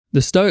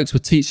The Stoics were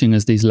teaching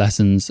us these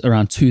lessons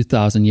around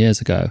 2,000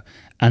 years ago,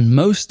 and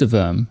most of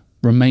them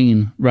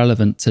remain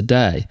relevant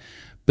today.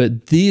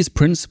 But these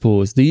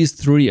principles, these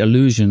three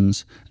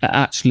illusions, are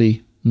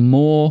actually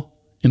more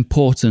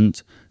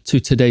important to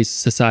today's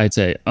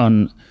society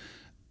on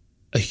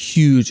a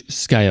huge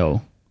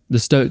scale. The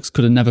Stoics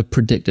could have never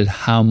predicted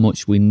how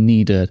much we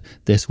needed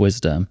this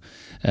wisdom.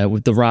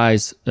 With the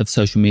rise of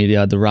social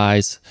media, the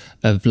rise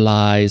of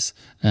lies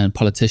and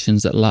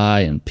politicians that lie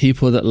and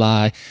people that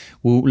lie,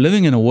 we're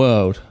living in a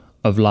world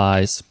of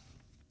lies.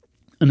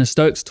 And the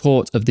Stoics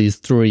taught of these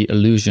three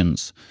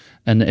illusions.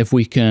 And if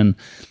we can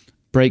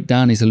break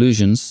down these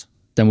illusions,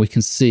 then we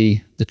can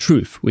see the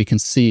truth. We can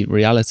see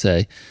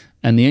reality.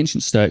 And the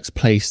ancient Stoics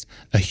placed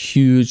a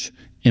huge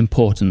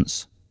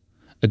importance,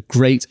 a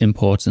great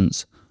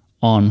importance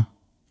on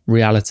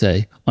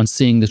reality, on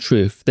seeing the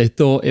truth. They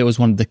thought it was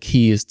one of the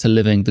keys to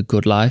living the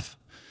good life.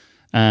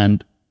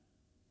 And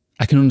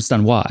I can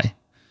understand why.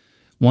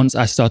 Once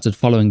I started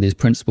following these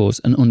principles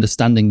and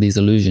understanding these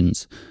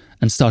illusions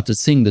and started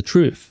seeing the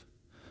truth,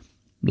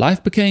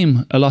 life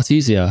became a lot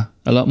easier,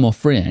 a lot more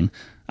freeing.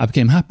 I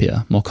became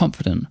happier, more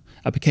confident.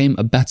 I became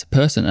a better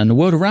person, and the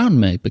world around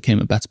me became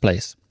a better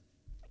place.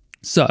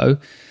 So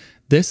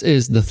this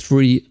is the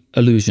three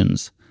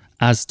illusions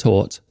as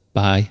taught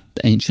by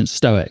the ancient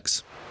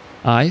Stoics.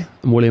 I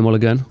am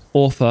Mulligan,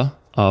 author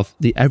of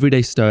The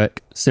Everyday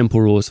Stoic,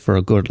 Simple Rules for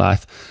a Good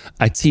Life.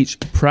 I teach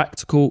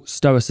practical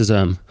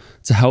Stoicism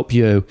to help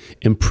you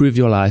improve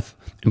your life,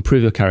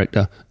 improve your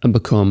character, and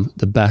become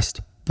the best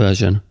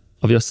version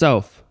of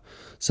yourself.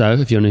 So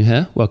if you're new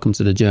here, welcome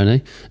to the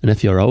journey. And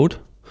if you're old,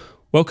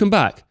 welcome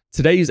back.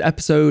 Today's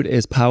episode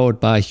is powered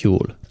by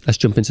Huel. Let's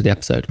jump into the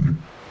episode.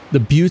 The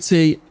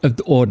beauty of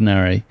the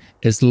ordinary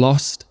is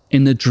lost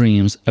in the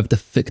dreams of the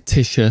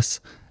fictitious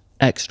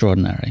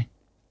extraordinary.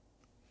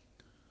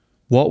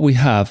 What we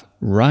have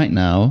right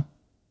now,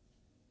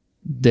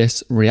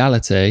 this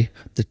reality,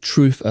 the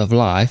truth of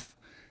life,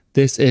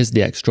 this is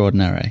the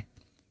extraordinary.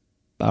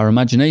 But our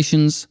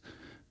imaginations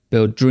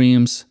build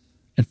dreams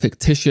and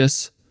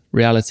fictitious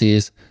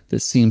realities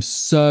that seem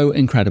so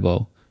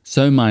incredible,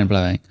 so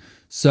mind-blowing,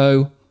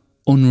 so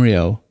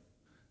unreal,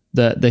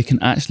 that they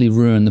can actually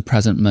ruin the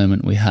present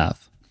moment we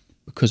have.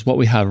 Because what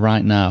we have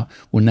right now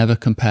will never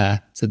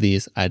compare to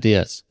these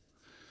ideas.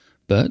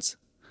 But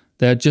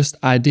they're just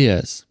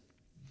ideas.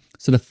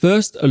 So the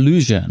first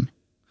illusion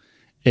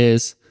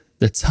is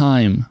the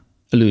time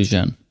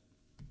illusion.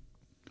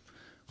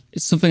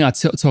 It's something I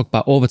talk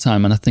about all the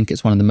time, and I think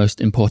it's one of the most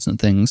important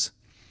things.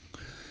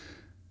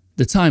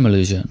 The time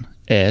illusion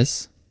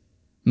is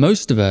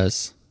most of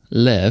us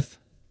live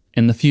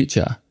in the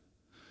future.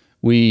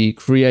 We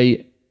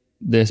create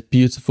this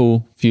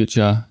beautiful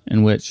future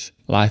in which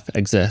life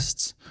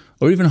exists,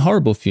 or even a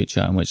horrible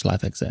future in which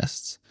life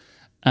exists.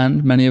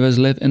 And many of us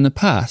live in the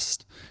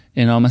past,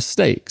 in our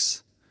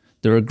mistakes,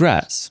 the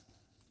regrets,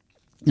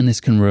 and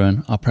this can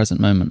ruin our present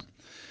moment.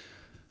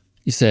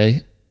 You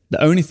see,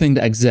 the only thing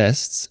that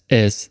exists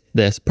is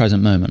this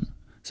present moment.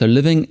 So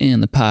living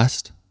in the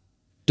past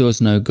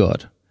does no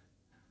good.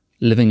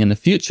 Living in the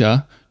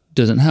future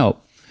doesn't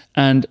help.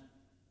 And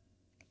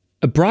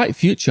a bright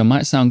future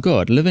might sound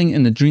good. Living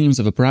in the dreams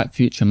of a bright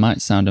future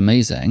might sound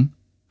amazing,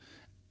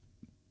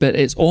 but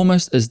it's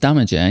almost as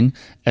damaging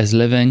as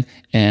living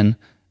in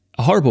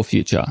a horrible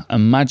future,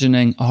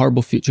 imagining a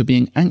horrible future,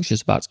 being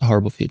anxious about a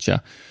horrible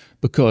future,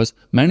 because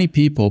many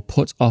people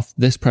put off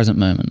this present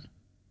moment.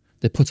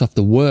 They put off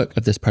the work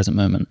of this present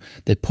moment.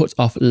 They put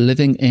off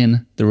living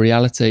in the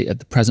reality of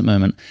the present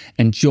moment,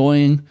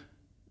 enjoying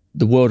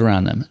the world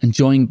around them,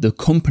 enjoying the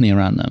company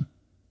around them,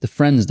 the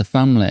friends, the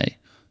family,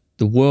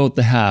 the world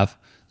they have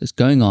that's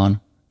going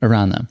on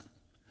around them.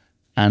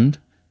 And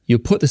you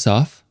put this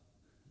off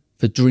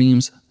for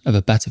dreams of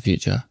a better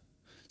future.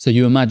 So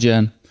you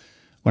imagine,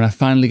 when I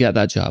finally get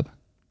that job,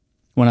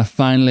 when I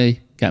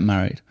finally get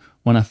married,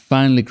 when I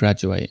finally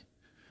graduate,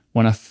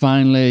 when I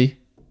finally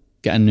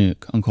get a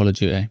nuke on Call of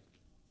Duty,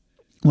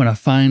 when I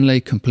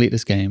finally complete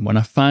this game, when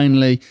I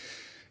finally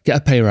get a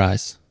pay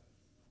rise,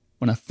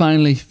 when I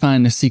finally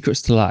find the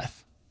secrets to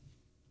life.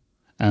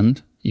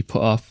 And you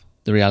put off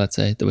the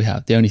reality that we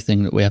have, the only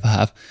thing that we ever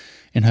have,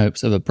 in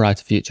hopes of a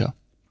brighter future.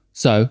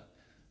 So,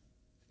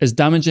 as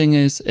damaging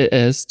as it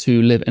is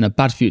to live in a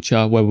bad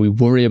future where we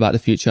worry about the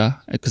future,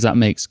 because that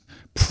makes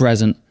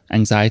present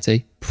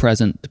anxiety,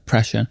 present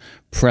depression,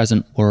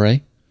 present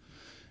worry,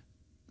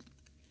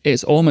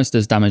 it's almost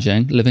as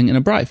damaging living in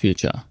a bright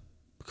future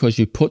because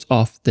you put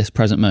off this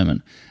present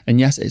moment. And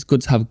yes, it's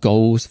good to have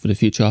goals for the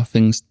future,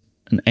 things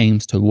and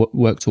aims to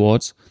work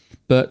towards,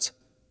 but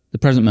the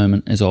present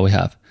moment is all we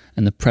have.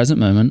 And the present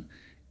moment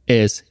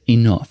is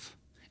enough.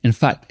 In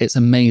fact, it's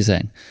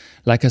amazing.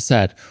 Like I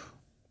said,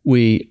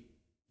 we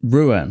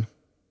ruin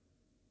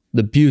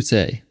the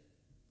beauty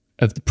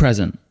of the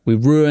present. We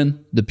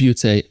ruin the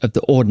beauty of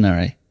the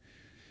ordinary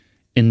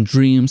in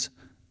dreams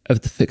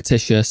of the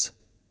fictitious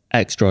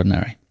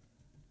extraordinary.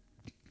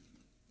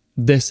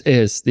 This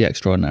is the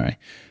extraordinary.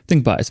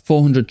 Think about it, it's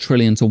 400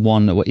 trillion to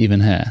 1 that we're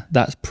even here.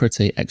 That's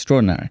pretty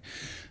extraordinary.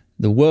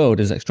 The world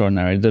is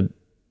extraordinary. The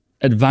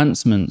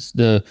advancements,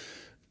 the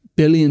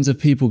billions of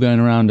people going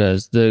around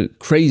us, the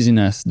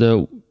craziness,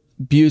 the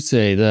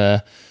beauty,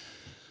 the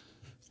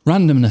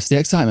randomness, the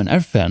excitement,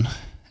 everything.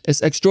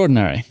 It's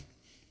extraordinary.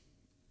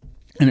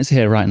 And it's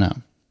here right now.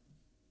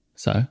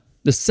 So,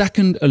 the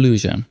second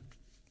illusion,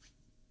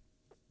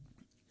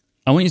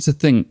 I want you to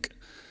think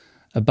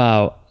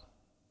about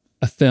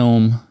a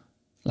film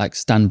like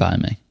Stand By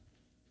Me.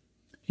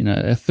 You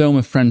know, a film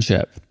of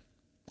friendship,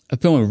 a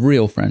film of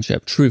real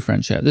friendship, true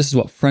friendship. This is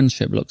what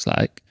friendship looks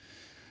like.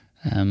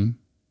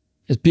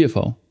 It's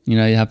beautiful. You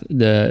know, you have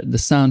the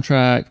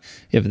soundtrack,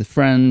 you have the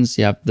friends,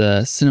 you have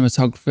the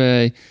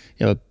cinematography,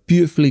 you have a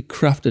beautifully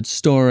crafted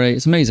story.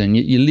 It's amazing.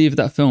 You leave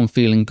that film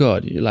feeling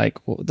good. You're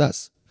like, well,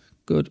 that's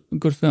good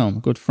film,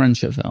 good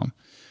friendship film.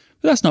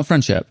 But that's not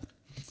friendship.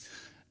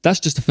 That's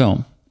just a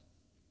film.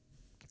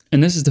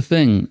 And this is the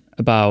thing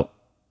about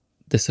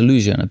this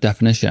illusion of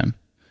definition,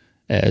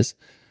 is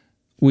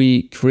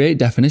we create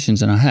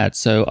definitions in our head.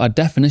 So our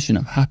definition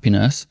of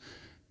happiness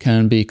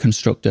can be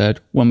constructed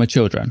when we're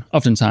children.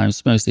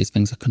 Oftentimes, most of these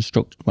things are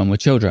constructed when we're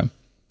children,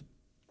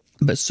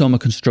 but some are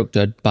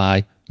constructed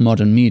by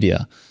modern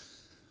media.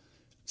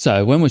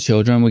 So when we're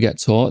children, we get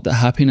taught that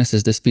happiness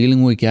is this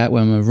feeling we get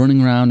when we're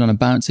running around on a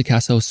bouncy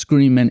castle,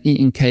 screaming,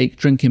 eating cake,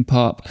 drinking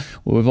pop,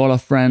 we're with all our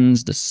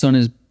friends, the sun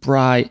is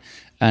bright,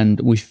 and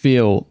we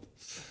feel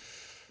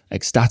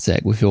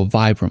ecstatic, we feel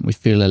vibrant, we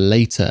feel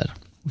elated,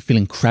 we feel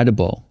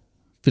incredible,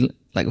 feel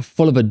like we're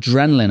full of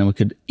adrenaline and we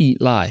could eat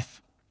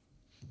life.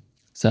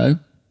 So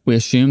we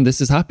assume this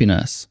is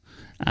happiness,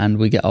 and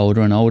we get older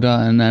and older,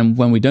 and then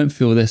when we don't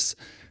feel this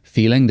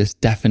feeling, this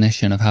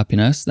definition of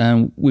happiness,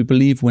 then we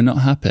believe we're not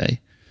happy.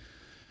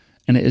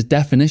 And it is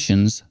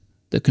definitions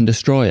that can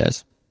destroy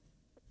us.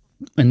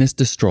 And this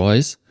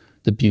destroys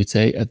the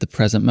beauty of the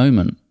present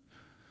moment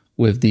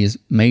with these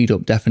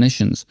made-up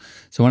definitions.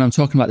 So when I'm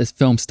talking about this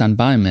film Stand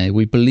By Me,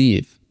 we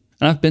believe,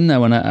 and I've been there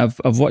when I've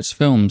watched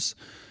films,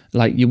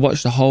 like you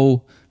watch the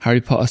whole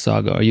Harry Potter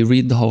saga, or you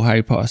read the whole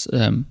Harry Potter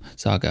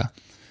saga,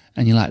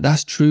 and you're like,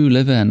 that's true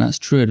living, that's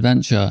true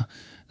adventure,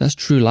 that's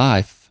true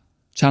life,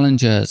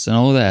 challenges and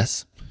all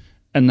this.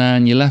 And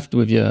then you're left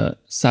with your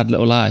sad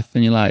little life,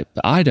 and you're like,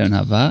 but I don't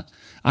have that.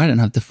 I don't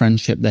have the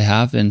friendship they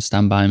have in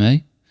Stand By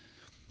Me.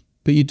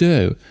 But you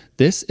do.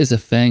 This is a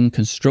thing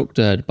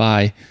constructed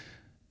by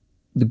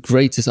the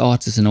greatest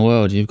artists in the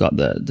world. You've got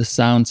the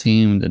sound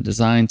team, the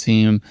design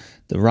team,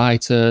 the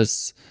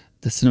writers,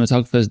 the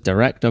cinematographers,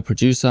 director,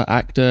 producer,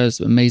 actors,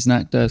 amazing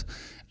actors,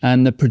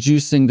 and they're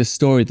producing this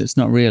story that's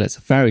not real. It's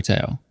a fairy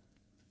tale.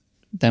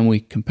 Then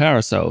we compare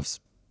ourselves.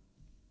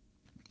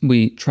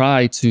 We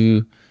try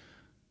to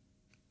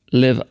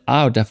live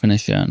our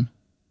definition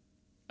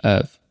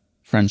of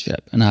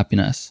friendship and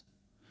happiness,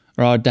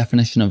 or our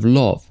definition of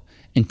love,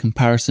 in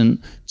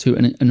comparison to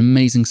an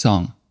amazing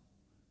song.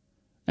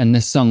 And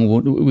this song,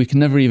 we can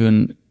never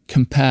even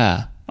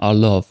compare our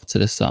love to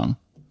this song,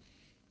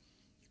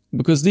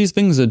 because these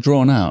things are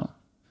drawn out.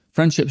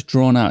 Friendship's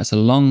drawn out. It's a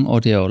long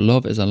ordeal.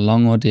 Love is a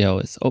long ordeal.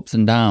 It's ups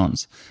and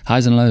downs,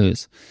 highs and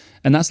lows.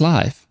 And that's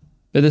life.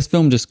 But this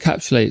film just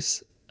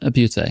encapsulates a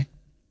beauty.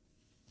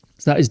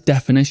 So that is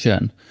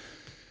definition.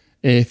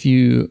 If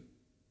you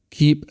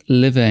keep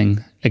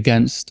living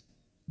against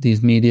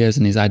these medias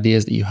and these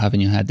ideas that you have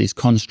in your head, these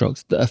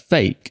constructs that are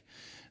fake,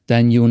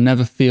 then you'll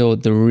never feel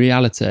the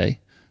reality,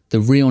 the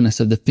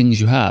realness of the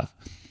things you have.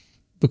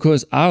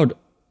 Because I would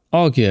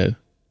argue,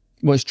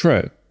 well, it's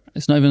true.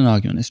 It's not even an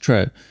argument, it's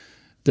true.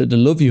 That the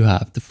love you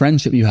have, the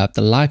friendship you have,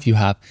 the life you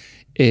have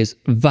is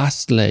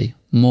vastly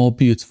more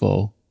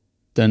beautiful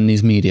than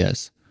these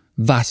medias.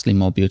 Vastly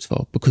more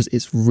beautiful, because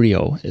it's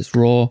real, it's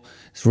raw,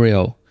 it's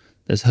real.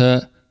 There's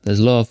hurt,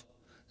 there's love,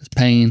 there's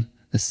pain,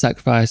 there's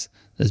sacrifice,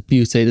 there's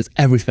beauty, there's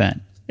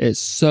everything. It's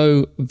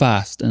so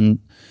vast and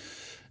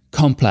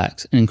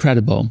complex and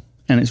incredible,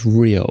 and it's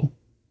real.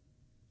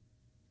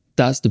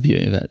 That's the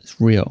beauty of it.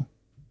 It's real.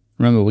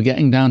 Remember, we're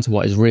getting down to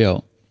what is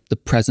real. The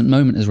present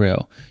moment is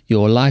real.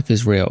 Your life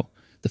is real.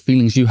 The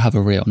feelings you have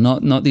are real,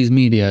 not these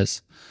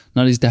medias,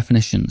 not these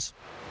definitions.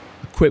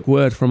 A quick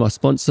word from our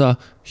sponsor,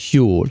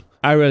 Huel.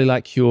 I really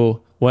like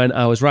Huel. When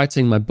I was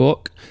writing my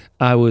book,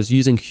 I was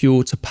using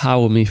Huel to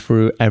power me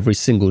through every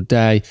single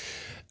day.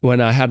 When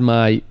I had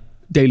my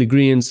daily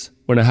greens,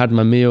 when I had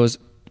my meals,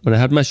 when I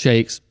had my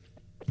shakes,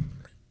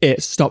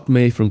 it stopped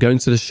me from going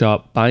to the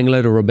shop, buying a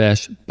load of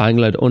rubbish, buying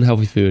a load of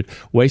unhealthy food,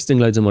 wasting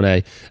loads of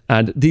money.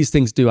 And these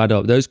things do add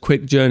up. Those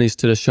quick journeys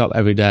to the shop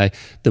every day,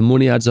 the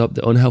money adds up,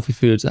 the unhealthy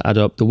foods add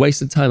up, the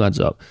wasted time adds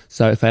up.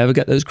 So if I ever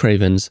get those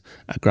cravings,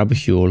 I grab a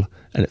Huel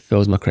and it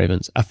fills my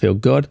cravings. I feel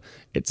good,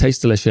 it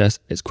tastes delicious,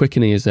 it's quick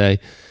and easy.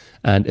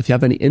 And if you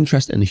have any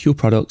interest in the Huel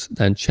products,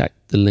 then check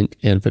the link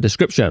in the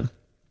description.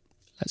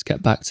 Let's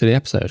get back to the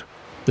episode.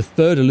 The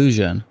third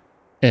illusion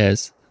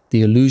is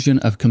the illusion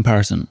of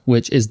comparison,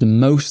 which is the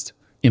most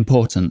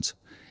important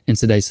in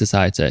today's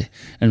society.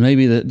 And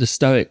maybe the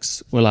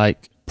Stoics were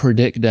like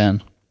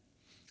predicting,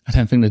 I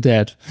don't think they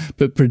did,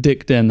 but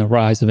predicting the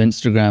rise of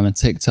Instagram and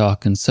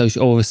TikTok and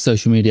all this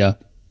social media.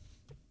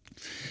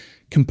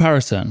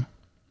 Comparison,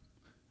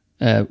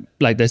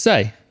 like they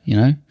say,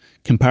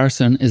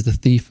 comparison is the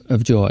thief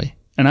of joy.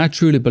 And I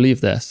truly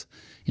believe this.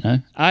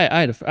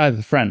 I have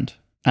a friend,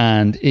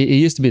 and he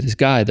used to be this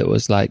guy that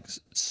was like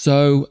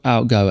so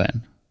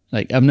outgoing.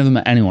 Like, I've never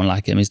met anyone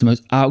like him. He's the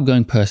most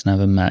outgoing person I've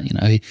ever met.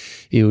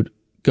 He would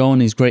go on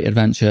these great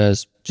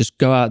adventures, just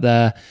go out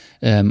there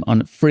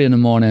on 3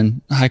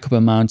 a.m, hike up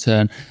a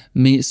mountain,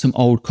 meet some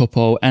old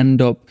couple,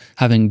 end up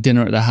having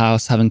dinner at their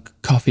house, having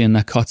coffee in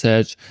their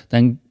cottage,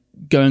 then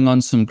going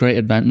on some great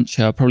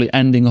adventure, probably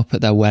ending up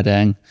at their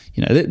wedding,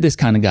 this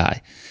kind of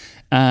guy.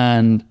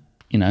 And,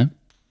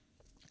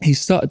 he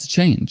started to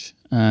change.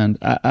 And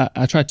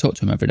I tried to talk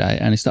to him every day,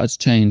 and he started to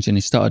change, and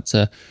he started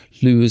to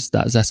lose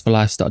that zest for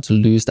life, started to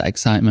lose that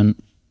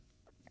excitement.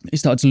 He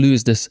started to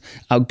lose this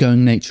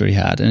outgoing nature he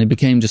had, and he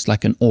became just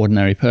like an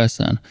ordinary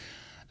person.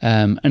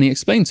 And he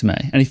explained to me,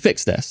 and he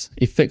fixed this.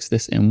 He fixed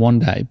this in one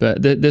day,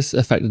 but this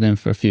affected him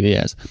for a few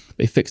years.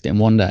 But he fixed it in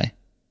one day.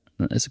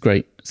 It's a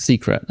great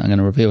secret I'm going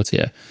to reveal to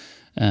you.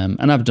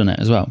 And I've done it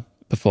as well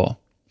before.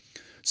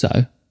 So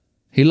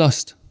he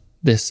lost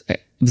this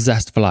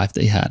zest for life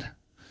that he had.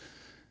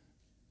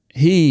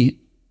 He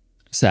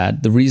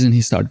said the reason he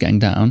started getting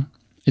down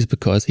is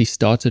because he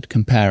started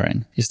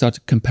comparing. He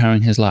started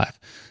comparing his life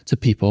to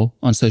people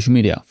on social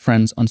media,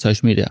 friends on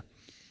social media.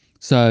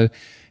 So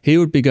he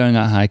would be going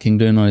out hiking,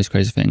 doing all these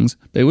crazy things,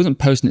 but he wasn't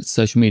posting it to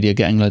social media,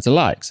 getting loads of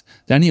likes.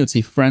 Then he would see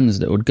friends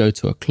that would go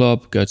to a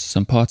club, go to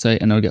some party,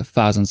 and they would get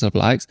thousands of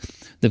likes.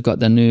 They've got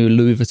their new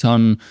Louis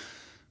Vuitton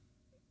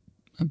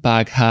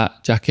bag,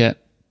 hat, jacket,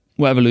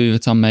 whatever Louis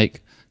Vuitton make,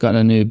 got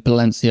their new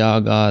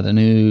Balenciaga, the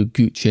new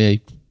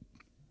Gucci,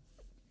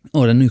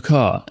 or a new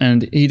car,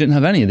 and he didn't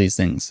have any of these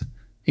things.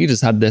 He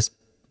just had this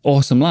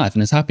awesome life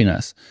and his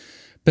happiness.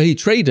 But he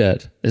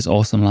traded this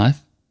awesome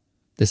life,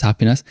 this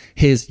happiness,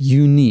 his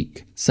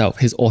unique self,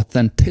 his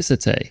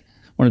authenticity.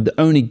 One of the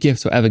only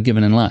gifts we're ever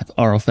given in life,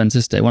 our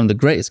authenticity. One of the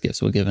greatest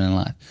gifts we're given in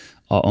life,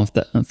 our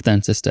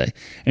authenticity.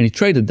 And he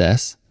traded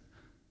this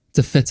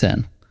to fit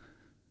in,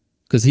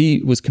 because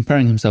he was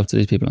comparing himself to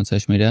these people on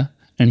social media,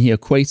 and he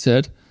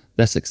equated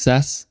their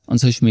success on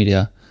social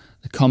media,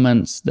 the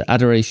comments, the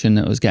adoration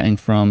that it was getting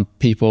from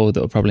people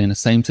that were probably in the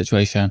same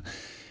situation,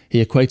 he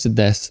equated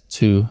this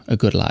to a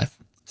good life.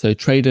 So he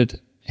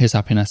traded his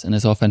happiness and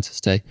his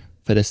authenticity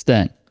for this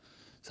thing.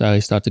 So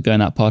he started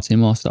going out partying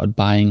more, started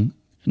buying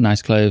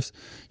nice clothes,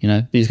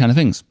 these kind of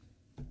things.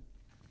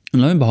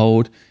 And lo and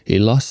behold, he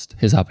lost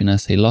his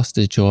happiness, he lost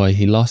his joy,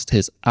 he lost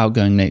his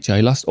outgoing nature,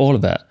 he lost all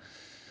of it.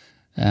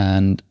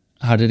 And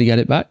how did he get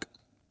it back?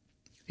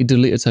 He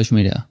deleted social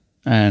media.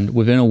 And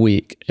within a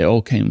week, it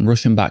all came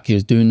rushing back. He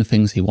was doing the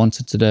things he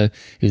wanted to do.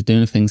 He was doing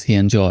the things he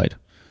enjoyed.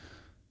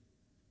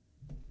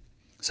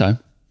 So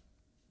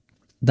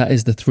that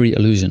is the 3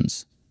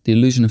 illusions. The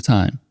illusion of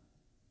time.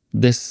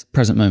 This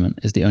present moment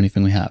is the only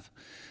thing we have.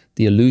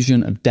 The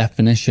illusion of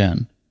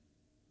definition.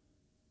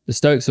 The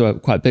Stoics were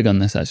quite big on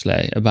this,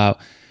 actually, about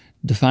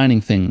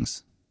defining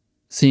things,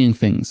 seeing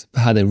things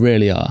for how they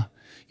really are.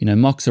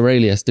 Marcus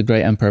Aurelius, the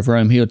great emperor of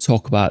Rome, he would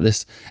talk about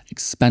this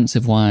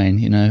expensive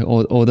wine,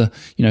 or the,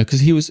 because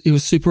he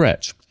was super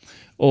rich.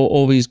 Or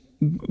all these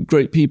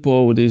great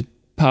people, these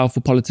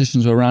powerful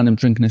politicians were around him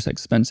drinking this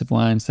expensive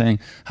wine,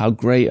 saying, how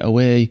great are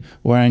we,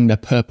 wearing their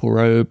purple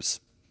robes.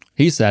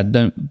 He said,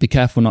 don't be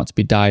careful not to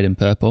be dyed in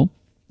purple,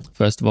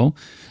 first of all,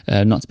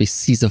 not to be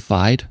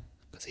Caesarified,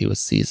 because he was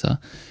Caesar.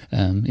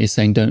 He's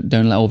saying, don't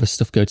let all this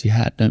stuff go to your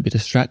head. Don't be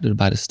distracted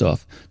by the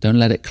stuff. Don't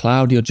let it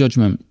cloud your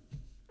judgment.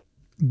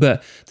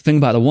 But the thing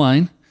about the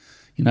wine,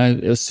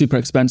 it was super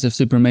expensive,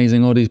 super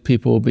amazing. All these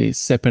people will be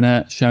sipping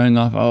it, showing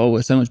off, oh,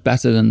 we're so much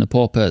better than the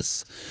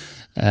paupers,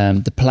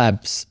 the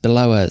plebs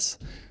below us.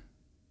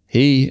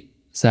 He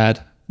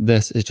said,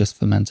 this is just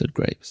fermented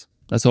grapes.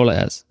 That's all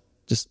it is.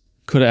 Just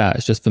cut it out.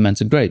 It's just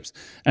fermented grapes.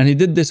 And he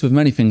did this with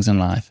many things in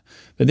life.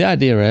 But the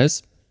idea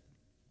is,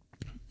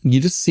 you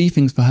just see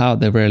things for how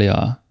they really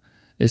are.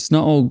 It's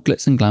not all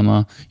glitz and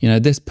glamour.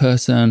 This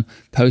person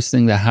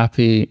posting their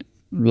happy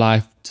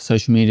life to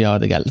social media, or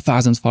they get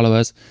thousands of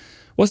followers.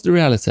 What's the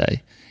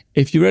reality?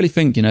 If you really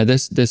think,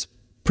 this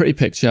pretty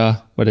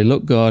picture where they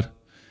look good,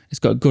 it's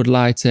got good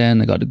lighting,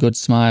 they got a good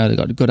smile, they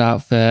got a good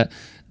outfit,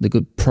 the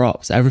good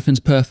props, everything's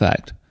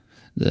perfect,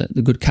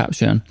 the good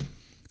caption.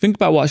 Think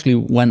about what actually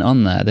went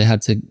on there. They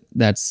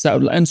had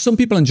settled, and some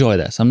people enjoy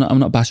this. I'm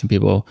not bashing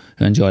people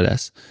who enjoy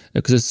this,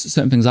 because there's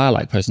certain things I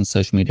like posting to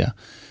social media.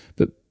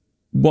 But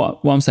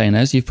what I'm saying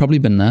is, you've probably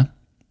been there,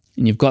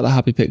 and you've got that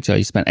happy picture.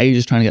 You spent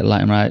ages trying to get the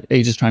lighting right,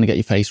 ages trying to get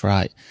your face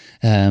right.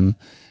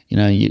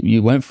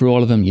 You went through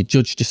all of them. You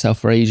judged yourself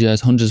for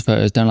ages, hundreds of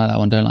photos. Don't like that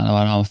one, don't like that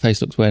one. Oh, my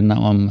face looks weird in that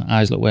one. My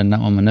eyes look weird in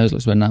that one. My nose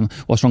looks weird in that one.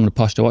 What's wrong with the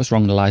posture? What's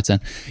wrong with the lighting?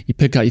 You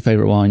pick out your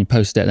favorite one, you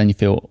post it, then you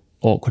feel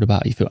awkward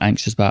about it. You feel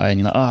anxious about it. And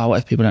you're like, oh, what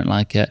if people don't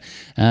like it?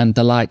 And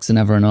the likes are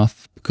never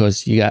enough,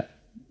 because you get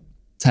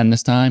 10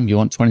 this time, you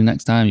want 20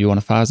 next time, you want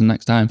 1,000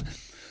 next time.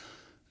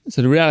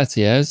 So the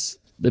reality is,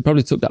 they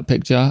probably took that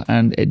picture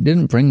and it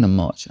didn't bring them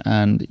much.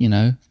 And,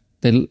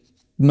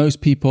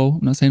 most people,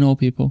 I'm not saying all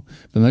people,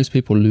 but most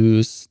people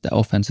lose their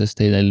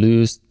authenticity. They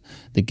lose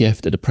the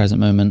gift at the present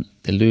moment.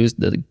 They lose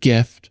the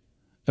gift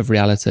of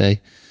reality.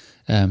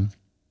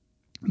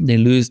 They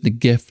lose the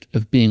gift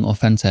of being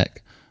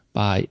authentic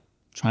by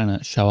trying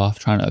to show off,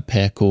 trying to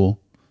appear cool.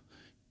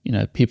 You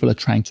know, people are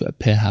trying to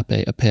appear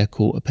happy, appear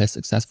cool, appear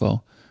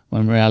successful,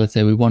 when in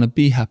reality, we want to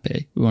be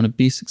happy, we want to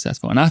be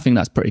successful. And I think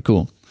that's pretty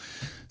cool.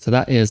 So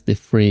that is the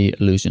 3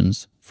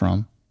 illusions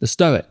from the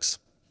Stoics.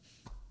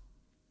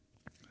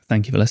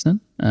 Thank you for listening,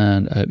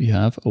 and I hope you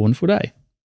have a wonderful day.